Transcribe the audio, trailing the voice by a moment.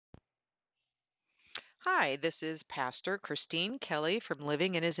Hi, this is Pastor Christine Kelly from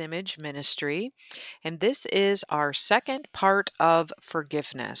Living in His Image Ministry, and this is our second part of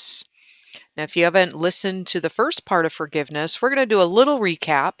forgiveness. Now, if you haven't listened to the first part of forgiveness, we're going to do a little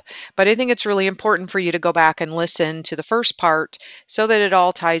recap, but I think it's really important for you to go back and listen to the first part so that it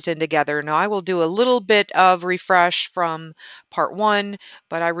all ties in together. Now, I will do a little bit of refresh from part one,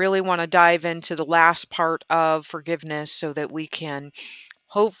 but I really want to dive into the last part of forgiveness so that we can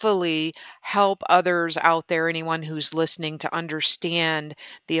hopefully help others out there, anyone who's listening, to understand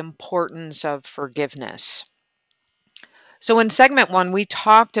the importance of forgiveness. So, in segment one, we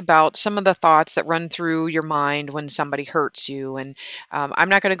talked about some of the thoughts that run through your mind when somebody hurts you. And I'm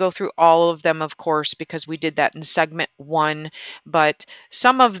not going to go through all of them, of course, because we did that in segment one. But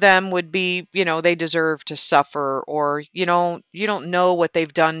some of them would be, they deserve to suffer, or, you don't know what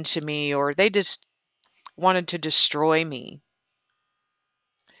they've done to me, or they just wanted to destroy me.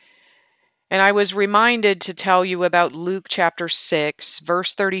 And I was reminded to tell you about Luke chapter 6,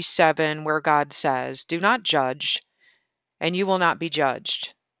 verse 37, where God says, "Do not judge, and you will not be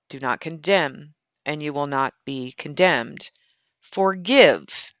judged. Do not condemn, and you will not be condemned.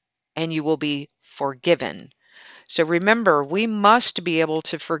 Forgive, and you will be forgiven." So remember, we must be able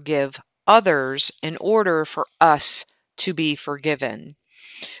to forgive others in order for us to be forgiven.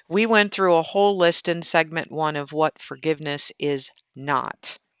 We went through a whole list in segment one of what forgiveness is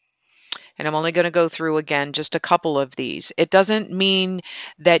not. And I'm only going to go through again just a couple of these. It doesn't mean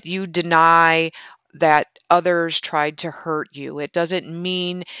that you deny that others tried to hurt you. It doesn't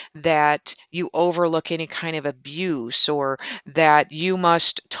mean that you overlook any kind of abuse, or that you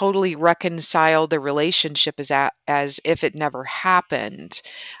must totally reconcile the relationship as if it never happened.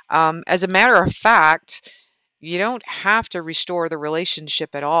 As a matter of fact, you don't have to restore the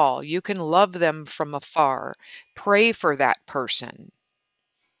relationship at all. You can love them from afar. Pray for that person.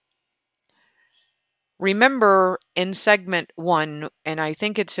 Remember in segment one, and I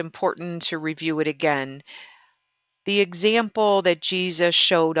think it's important to review it again, the example that Jesus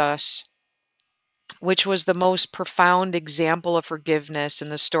showed us, which was the most profound example of forgiveness in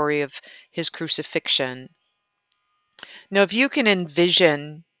the story of his crucifixion. Now, if you can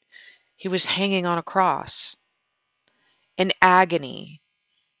envision, he was hanging on a cross in agony.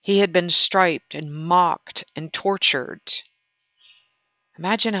 He had been striped and mocked and tortured.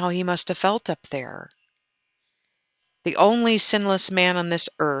 Imagine how he must have felt up there. The only sinless man on this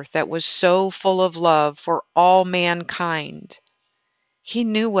earth that was so full of love for all mankind. He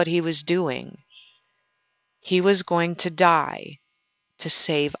knew what he was doing. He was going to die to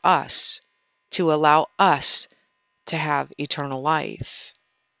save us, to allow us to have eternal life.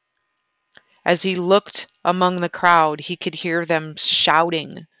 As he looked among the crowd, he could hear them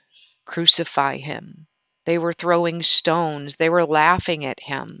shouting, "Crucify him." They were throwing stones. They were laughing at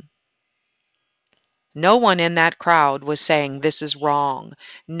him. No one in that crowd was saying, "This is wrong."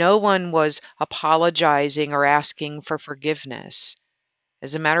 No one was apologizing or asking for forgiveness.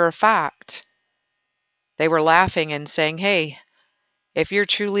 As a matter of fact, they were laughing and saying, "Hey, if you're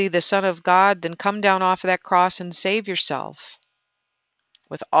truly the Son of God, then come down off of that cross and save yourself."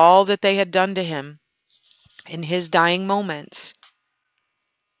 With all that they had done to him in his dying moments,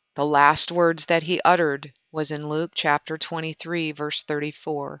 the last words that he uttered was in Luke chapter 23, verse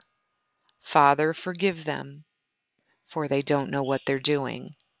 34. "Father, forgive them, for they don't know what they're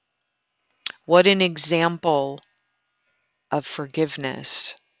doing." What an example of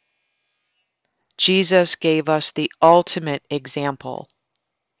forgiveness. Jesus gave us the ultimate example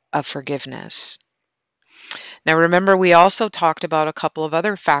of forgiveness. Now, remember, we also talked about a couple of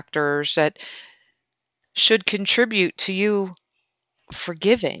other factors that should contribute to you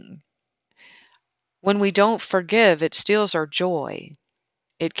forgiving. When we don't forgive, it steals our joy.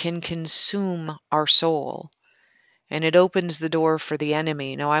 It can consume our soul, and it opens the door for the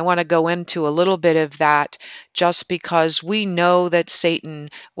enemy. Now, I want to go into a little bit of that just because we know that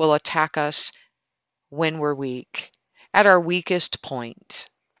Satan will attack us when we're weak, at our weakest point.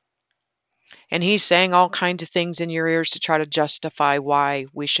 And he's saying all kinds of things in your ears to try to justify why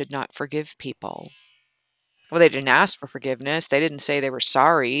we should not forgive people. Well, they didn't ask for forgiveness. They didn't say they were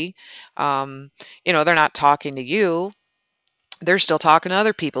sorry. They're not talking to you. They're still talking to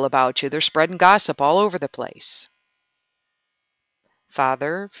other people about you. They're spreading gossip all over the place.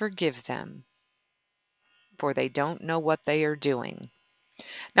 Father, forgive them, for they don't know what they are doing.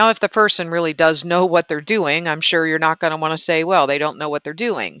 Now, if the person really does know what they're doing, I'm sure you're not going to want to say, well, they don't know what they're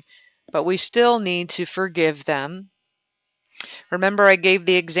doing. But we still need to forgive them. Remember, I gave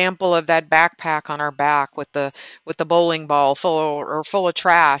the example of that backpack on our back with the bowling ball full of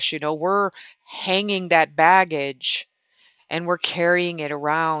trash. We're hanging that baggage, and we're carrying it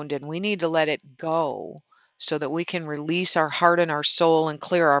around, and we need to let it go so that we can release our heart and our soul and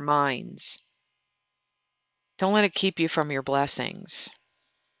clear our minds. Don't let it keep you from your blessings.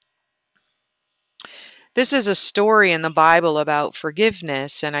 This is a story in the Bible about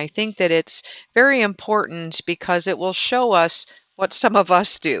forgiveness, and I think that it's very important because it will show us what some of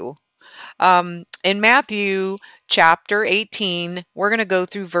us do. In Matthew chapter 18, we're going to go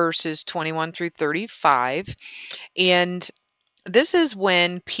through verses 21 through 35, and this is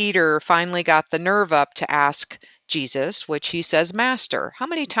when Peter finally got the nerve up to ask Jesus, which he says, Master, how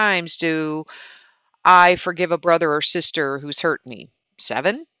many times do I forgive a brother or sister who's hurt me?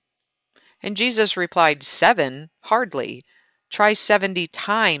 7? And Jesus replied, 7? Hardly. Try 70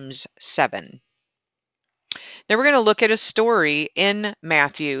 times 7. Now we're going to look at a story in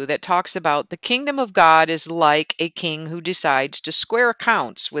Matthew that talks about the kingdom of God is like a king who decides to square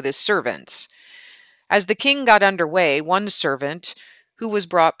accounts with his servants. As the king got underway, one servant who was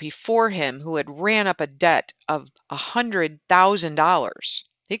brought before him who had ran up a debt of $100,000.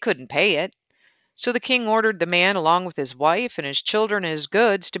 He couldn't pay it. So the king ordered the man, along with his wife and his children and his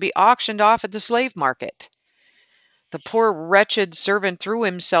goods, to be auctioned off at the slave market. The poor wretched servant threw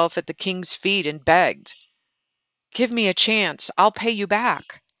himself at the king's feet and begged, Give me a chance, I'll pay you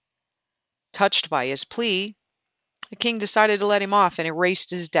back. Touched by his plea, the king decided to let him off and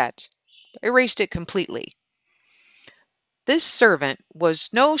erased his debt, erased it completely. This servant was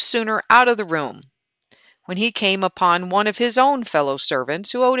no sooner out of the room when he came upon one of his own fellow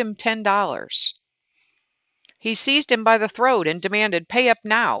servants who owed him $10. He seized him by the throat and demanded, Pay up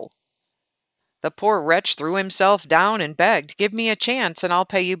now. The poor wretch threw himself down and begged, Give me a chance and I'll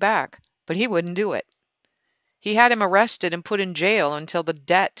pay you back. But he wouldn't do it. He had him arrested and put in jail until the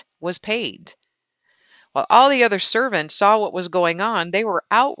debt was paid. While all the other servants saw what was going on, they were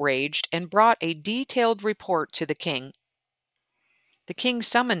outraged and brought a detailed report to the king. The king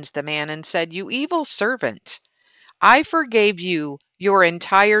summons the man and said, You evil servant, I forgave you your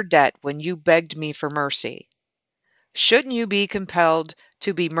entire debt when you begged me for mercy. Shouldn't you be compelled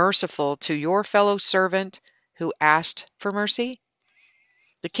to be merciful to your fellow servant who asked for mercy?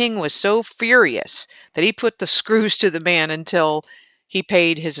 The king was so furious that he put the screws to the man until he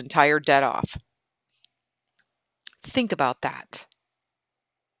paid his entire debt off. Think about that.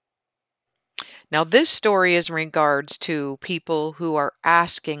 Now, this story is in regards to people who are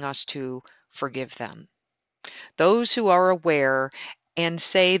asking us to forgive them. Those who are aware and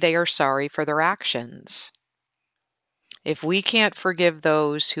say they are sorry for their actions. If we can't forgive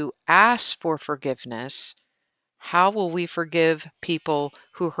those who ask for forgiveness, how will we forgive people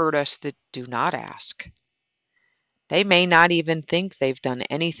who hurt us that do not ask? They may not even think they've done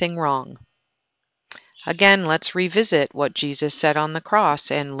anything wrong. Again, let's revisit what Jesus said on the cross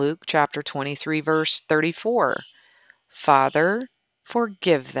in Luke chapter 23, verse 34. Father,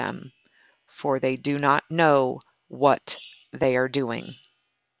 forgive them, for they do not know what they are doing.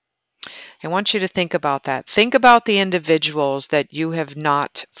 I want you to think about that. Think about the individuals that you have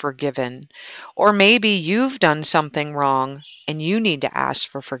not forgiven. Or maybe you've done something wrong and you need to ask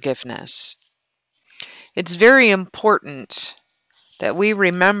for forgiveness. It's very important that we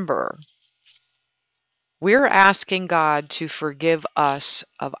remember we're asking God to forgive us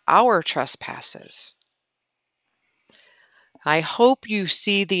of our trespasses. I hope you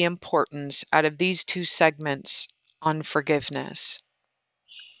see the importance out of these two segments on forgiveness.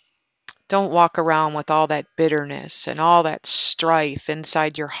 Don't walk around with all that bitterness and all that strife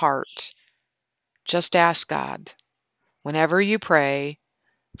inside your heart. Just ask God, whenever you pray,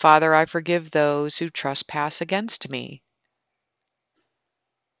 Father, I forgive those who trespass against me.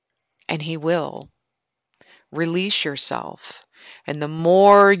 And He will. Release yourself. And the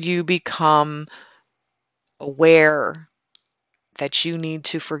more you become aware that you need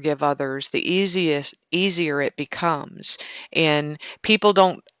to forgive others, the easier it becomes. And people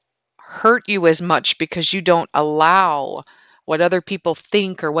don't hurt you as much because you don't allow what other people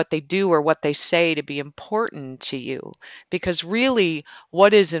think or what they do or what they say to be important to you. Because really,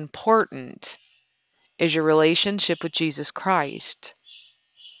 what is important is your relationship with Jesus Christ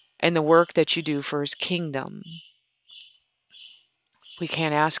and the work that you do for His kingdom. We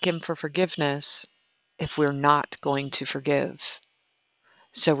can't ask Him for forgiveness if we're not going to forgive.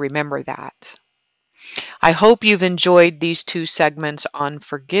 So remember that. I hope you've enjoyed these two segments on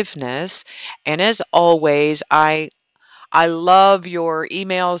forgiveness. And as always, I love your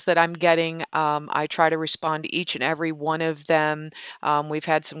emails that I'm getting. I try to respond to each and every one of them. We've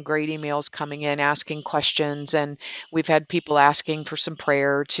had some great emails coming in asking questions, and we've had people asking for some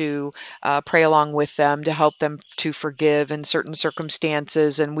prayer to pray along with them to help them to forgive in certain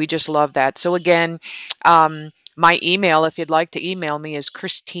circumstances, and we just love that. So again, My email, if you'd like to email me, is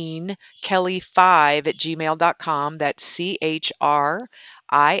christinekelly5@gmail.com. That's CHRISTINE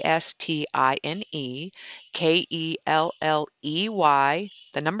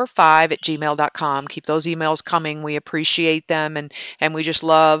the number 5 at gmail.com. Keep those emails coming. We appreciate them, and we just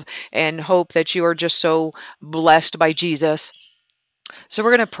love and hope that you are just so blessed by Jesus. So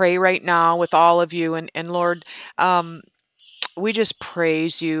we're going to pray right now with all of you. And Lord, um, we just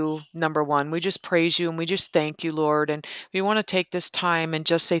praise you, number one. We just praise you and we just thank you, Lord. And we want to take this time and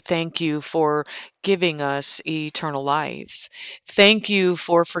just say thank you for giving us eternal life. Thank you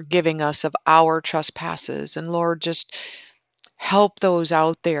for forgiving us of our trespasses. And Lord, just help those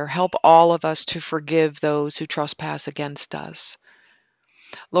out there. Help all of us to forgive those who trespass against us.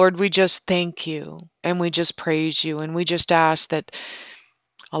 Lord, we just thank you and we just praise you and we just ask that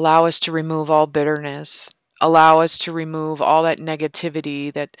allow us to remove all bitterness. Allow us to remove all that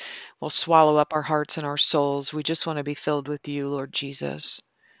negativity that will swallow up our hearts and our souls. We just want to be filled with you, Lord Jesus.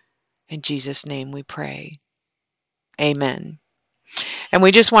 In Jesus' name we pray. Amen. And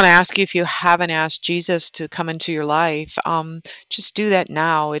we just want to ask you, if you haven't asked Jesus to come into your life, just do that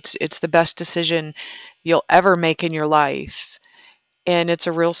now. It's the best decision you'll ever make in your life. And it's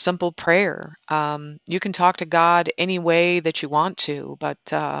a real simple prayer. You can talk to God any way that you want to, but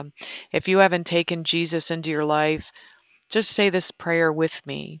if you haven't taken Jesus into your life, just say this prayer with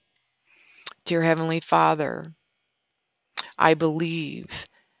me. Dear Heavenly Father, I believe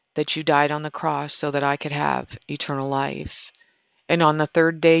that you died on the cross so that I could have eternal life. And on the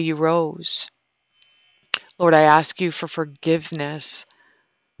third day you rose. Lord, I ask you for forgiveness,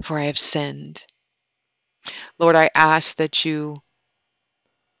 for I have sinned. Lord, I ask that you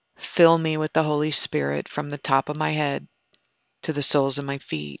fill me with the Holy Spirit from the top of my head to the soles of my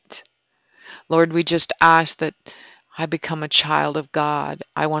feet. Lord, we just ask that I become a child of God.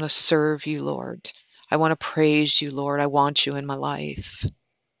 I want to serve you, Lord. I want to praise you, Lord. I want you in my life.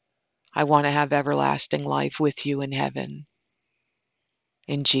 I want to have everlasting life with you in heaven.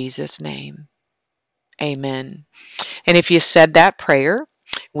 In Jesus' name, amen. And if you said that prayer,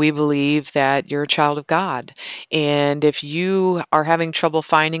 we believe that you're a child of God. And if you are having trouble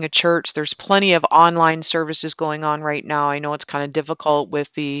finding a church, there's plenty of online services going on right now. I know it's kind of difficult with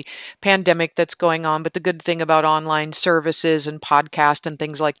the pandemic that's going on, but the good thing about online services and podcasts and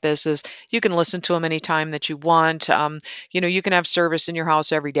things like this is you can listen to them anytime that you want. You can have service in your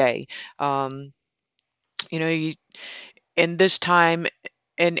house every day. Um, you know, you, in this time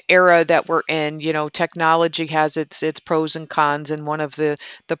and era that we're in, technology has its pros and cons, and one of the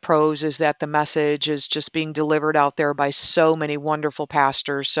pros is that the message is just being delivered out there by so many wonderful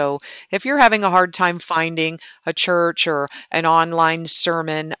pastors. So if you're having a hard time finding a church or an online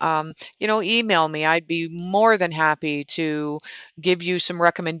sermon, email me. I'd be more than happy to give you some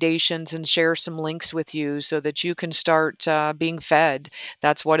recommendations and share some links with you so that you can start being fed.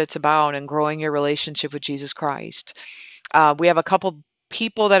 That's what it's about, and growing your relationship with Jesus Christ. We have a couple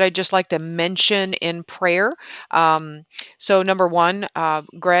people that I'd just like to mention in prayer. So, number one,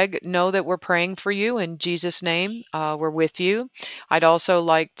 Greg, know that we're praying for you in Jesus' name. We're with you. I'd also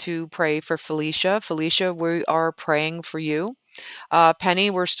like to pray for Felicia. Felicia, we are praying for you. Penny,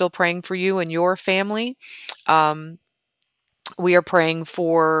 we're still praying for you and your family. Um, we are praying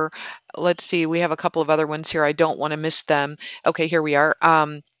for, let's see, we have a couple of other ones here. I don't want to miss them. Okay, here we are.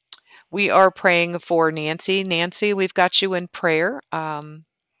 We are praying for Nancy. Nancy, we've got you in prayer.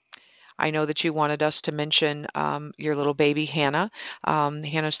 I know that you wanted us to mention your little baby Hannah.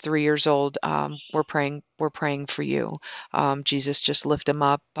 Hannah's 3 years old. We're praying. We're praying for you. Jesus, just lift them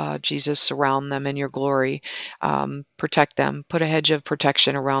up. Jesus, surround them in your glory. Protect them. Put a hedge of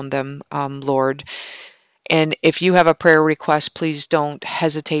protection around them, Lord. And if you have a prayer request, please don't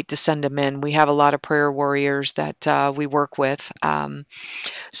hesitate to send them in. We have a lot of prayer warriors that we work with.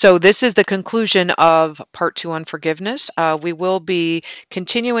 So this is the conclusion of part 2 on forgiveness. We will be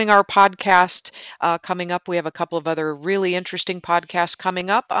continuing our podcast coming up. We have a couple of other really interesting podcasts coming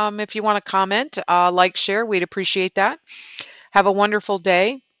up. If you want to comment, like, share, we'd appreciate that. Have a wonderful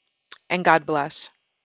day, and God bless.